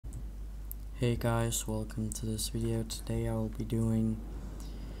Hey guys, welcome to this video. Today I will be doing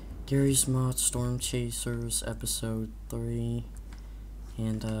Gmod Storm Chasers episode 3,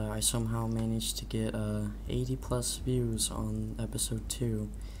 and I somehow managed to get 80 plus views on episode 2,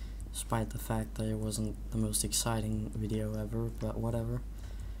 despite the fact that it wasn't the most exciting video ever, but whatever.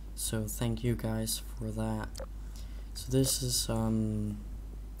 So thank you guys for that. So this is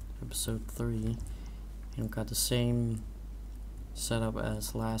episode 3, and we've got the same setup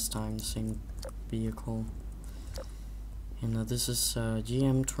as last time, the same vehicle, and this is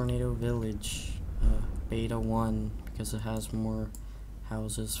GM Tornado Village beta 1 because it has more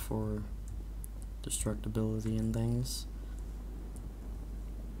houses for destructibility and things.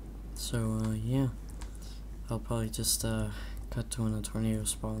 So yeah, I'll probably just cut to when a tornado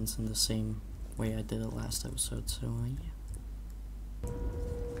spawns in the same way I did it last episode. So yeah.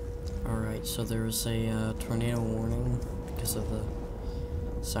 Alright, so there is a tornado warning because of the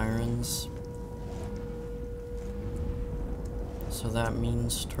sirens. So that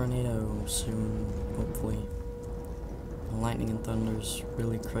means tornado soon, hopefully. The lightning and thunder's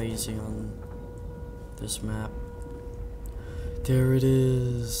really crazy on this map. There it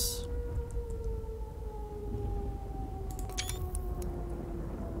is!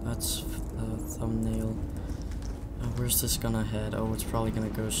 That's the thumbnail. Where's this gonna head? Oh, it's probably gonna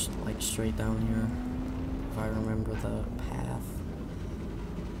go like straight down here, if I remember the path.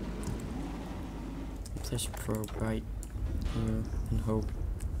 Place a probe right here and hope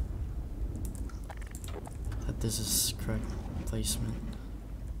that this is correct placement.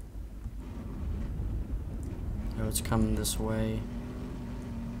 Oh, it's coming this way.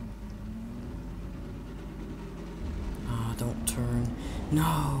 Ah, don't turn.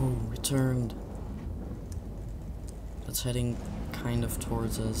 No, it turned. It's heading kind of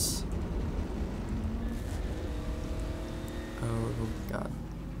towards us. Oh god.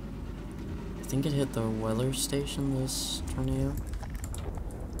 I think it hit the weather station, this tornado.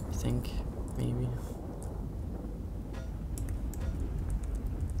 I think, maybe.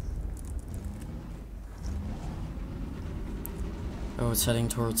 Oh, it's heading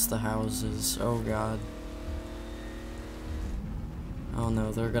towards the houses. Oh god. Oh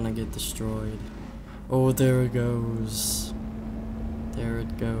no, they're gonna get destroyed. Oh, there it goes. There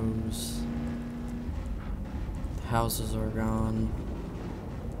it goes. The houses are gone.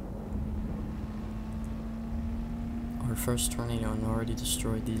 Our first tornado and already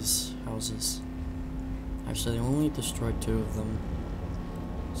destroyed these houses. Actually, they only destroyed 2 of them,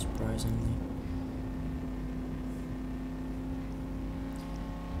 surprisingly.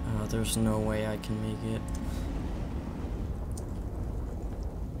 There's no way I can make it.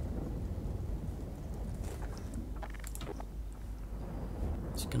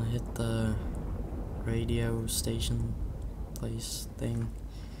 It's gonna hit the radio station place thing.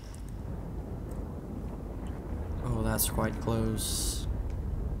 Oh, that's quite close.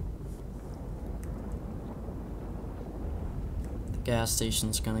 The gas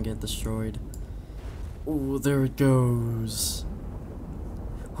station's gonna get destroyed. Oh, there it goes.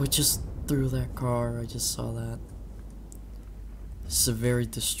 Oh, it just threw that car. I just saw that. This is a very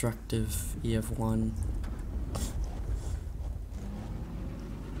destructive EF1.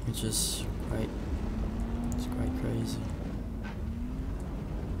 Which is it's quite crazy.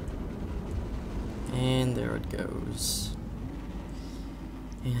 And there it goes.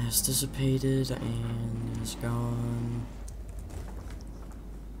 It has dissipated and is gone.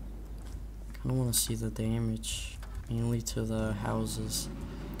 Kinda wanna see the damage, mainly to the houses.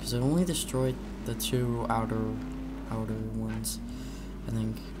 Because it only destroyed the 2 outer ones, I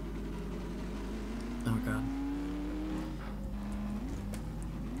think. Oh god.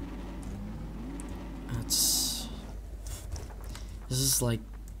 This is like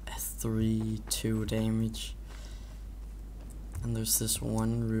 3-2 damage, and there's this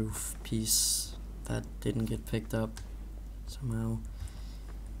one roof piece that didn't get picked up somehow.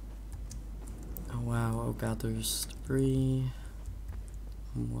 Oh wow, oh god, there's debris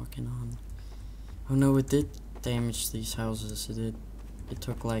I'm walking on. Oh no, it did damage these houses. It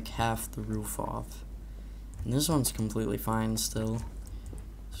took like half the roof off, and this one's completely fine still.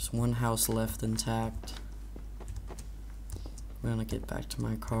 There's one house left intact. I'm gonna get back to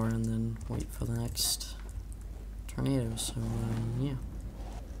my car and then wait for the next tornado, so yeah.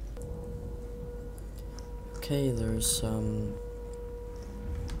 Okay, there's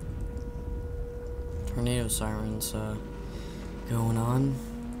tornado sirens going on,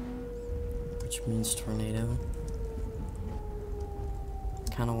 which means tornado. I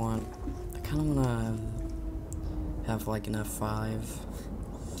kinda wanna have like an F5.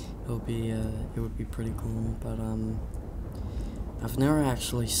 It would be pretty cool, but I've never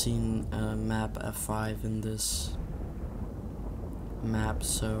actually seen map F5 in this map,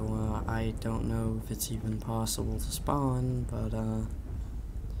 so I don't know if it's even possible to spawn, but who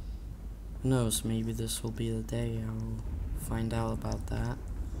knows, maybe this will be the day I'll find out about that.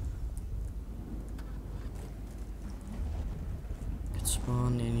 Could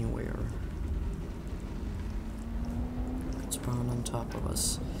spawn anywhere. Could spawn on top of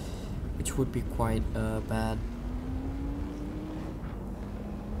us, which would be quite bad.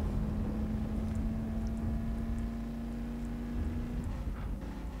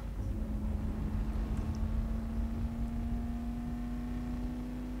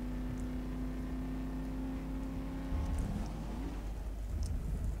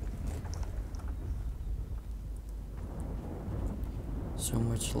 So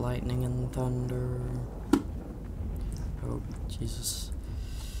much lightning and thunder. Oh, Jesus.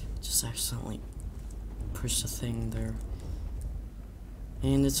 Just accidentally pushed a thing there.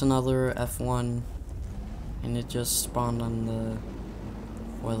 And it's another F1. And it just spawned on the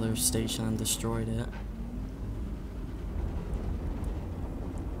weather station and destroyed it.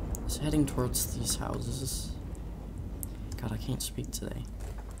 It's heading towards these houses. God, I can't speak today.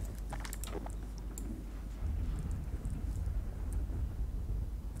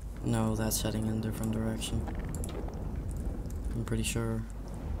 No, that's heading in a different direction. I'm pretty sure.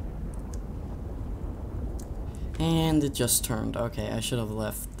 And it just turned. Okay, I should have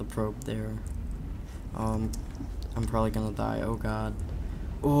left the probe there. I'm probably gonna die. Oh god.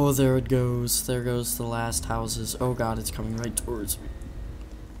 Oh, there it goes. There goes the last houses. Oh god, it's coming right towards me.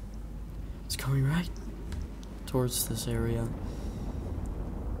 It's coming right towards this area.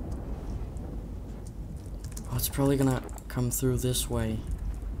 Oh, it's probably gonna come through this way.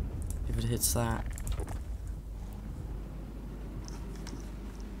 If it hits that.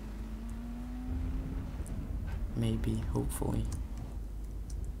 Maybe, hopefully.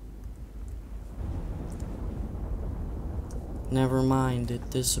 Never mind, it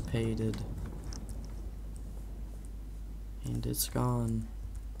dissipated. And it's gone.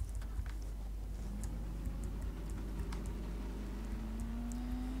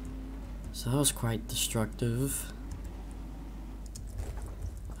 So that was quite destructive.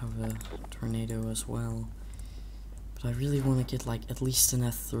 Of a tornado as well, but I really want to get like at least an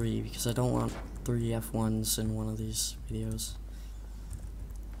F3 because I don't want 3 F1s in one of these videos.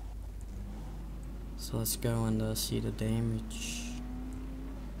 So let's go and see the damage.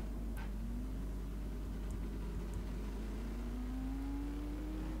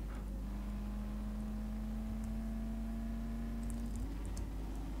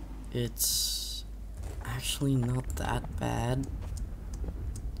 It's actually not that bad.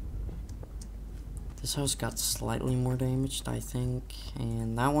 This house got slightly more damaged, I think,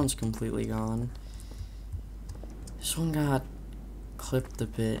 and that one's completely gone. This one got clipped a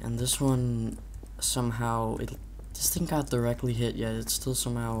bit, and this one somehow, this thing got directly hit, yet it still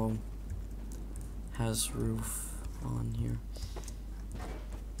somehow has roof on here.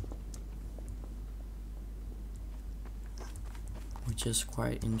 Which is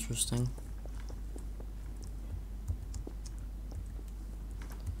quite interesting.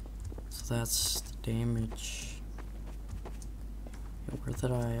 So that's damage. Where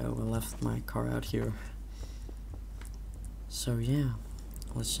did I left my car out here. So yeah,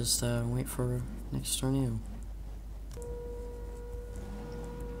 let's just wait for next tornado.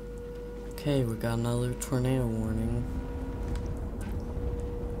 Okay, we got another tornado warning.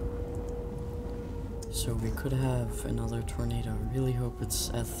 So we could have another tornado. I really hope it's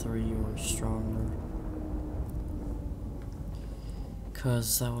F3 or stronger.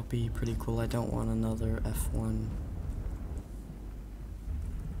 Cause that would be pretty cool. I don't want another F1.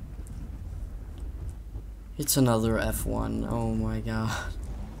 It's another F1. Oh my god.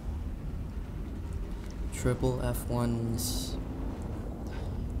 Triple F1s.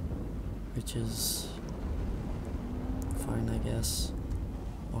 Which is fine, I guess.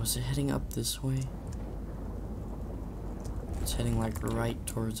 Oh, is it heading up this way? It's heading like right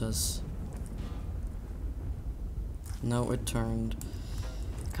towards us. No, it turned.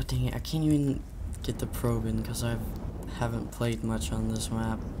 God dang it, I can't even get the probe in because I haven't played much on this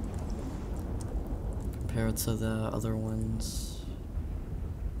map compared to the other ones.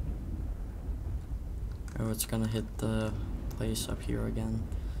 Oh, it's gonna hit the place up here again.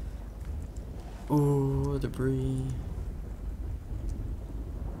 Oh, debris.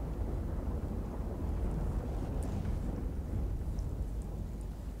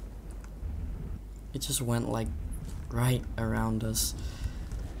 It just went like right around us.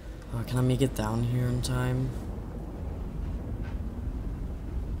 Oh, can I make it down here in time?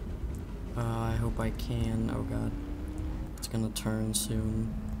 I hope I can. Oh god. It's gonna turn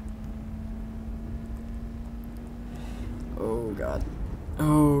soon. Oh god.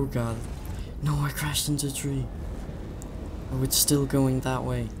 Oh god. No, I crashed into a tree. Oh, it's still going that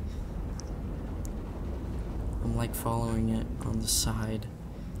way. I'm like following it on the side.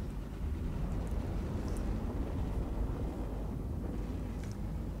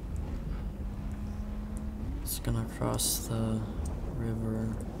 It's gonna cross the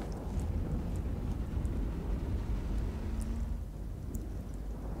river.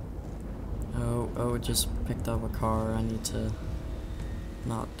 Oh, it just picked up a car. I need to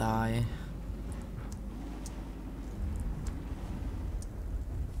not die.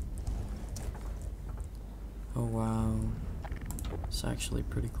 Oh wow. It's actually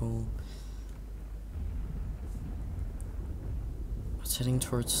pretty cool. It's heading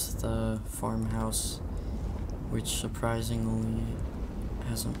towards the farmhouse, which surprisingly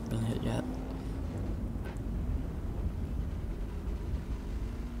hasn't been hit yet.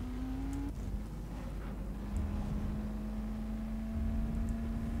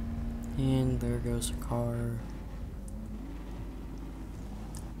 And there goes a car.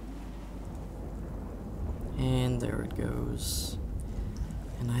 And there it goes.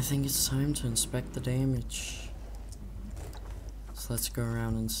 And I think it's time to inspect the damage. So let's go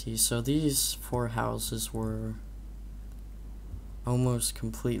around and see. So these 4 houses were almost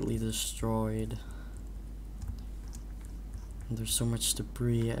completely destroyed. And there's so much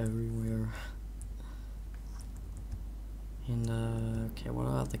debris everywhere. And okay, what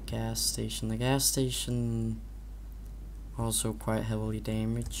about the gas station? The gas station also quite heavily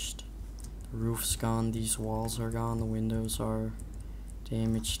damaged. The roof's gone, these walls are gone, the windows are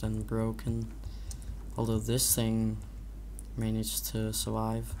damaged and broken. Although this thing managed to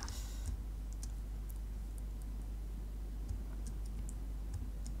survive.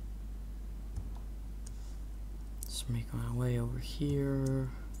 Let's make my way over here.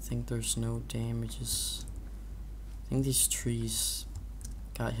 I think there's no damages. I think these trees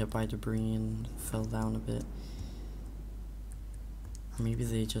got hit by debris and fell down a bit. Or maybe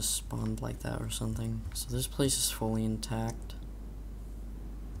they just spawned like that or something. So this place is fully intact.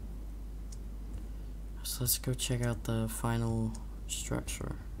 So let's go check out the final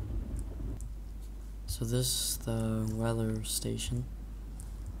structure. So this is the weather station,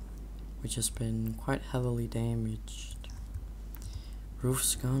 which has been quite heavily damaged.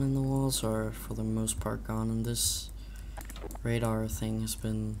 Roof's gone and the walls are for the most part gone, and this radar thing has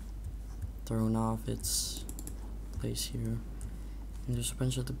been thrown off its place here. And there's a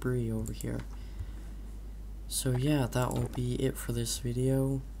bunch of debris over here. So yeah, that will be it for this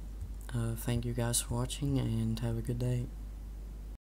video. Thank you guys for watching and have a good day.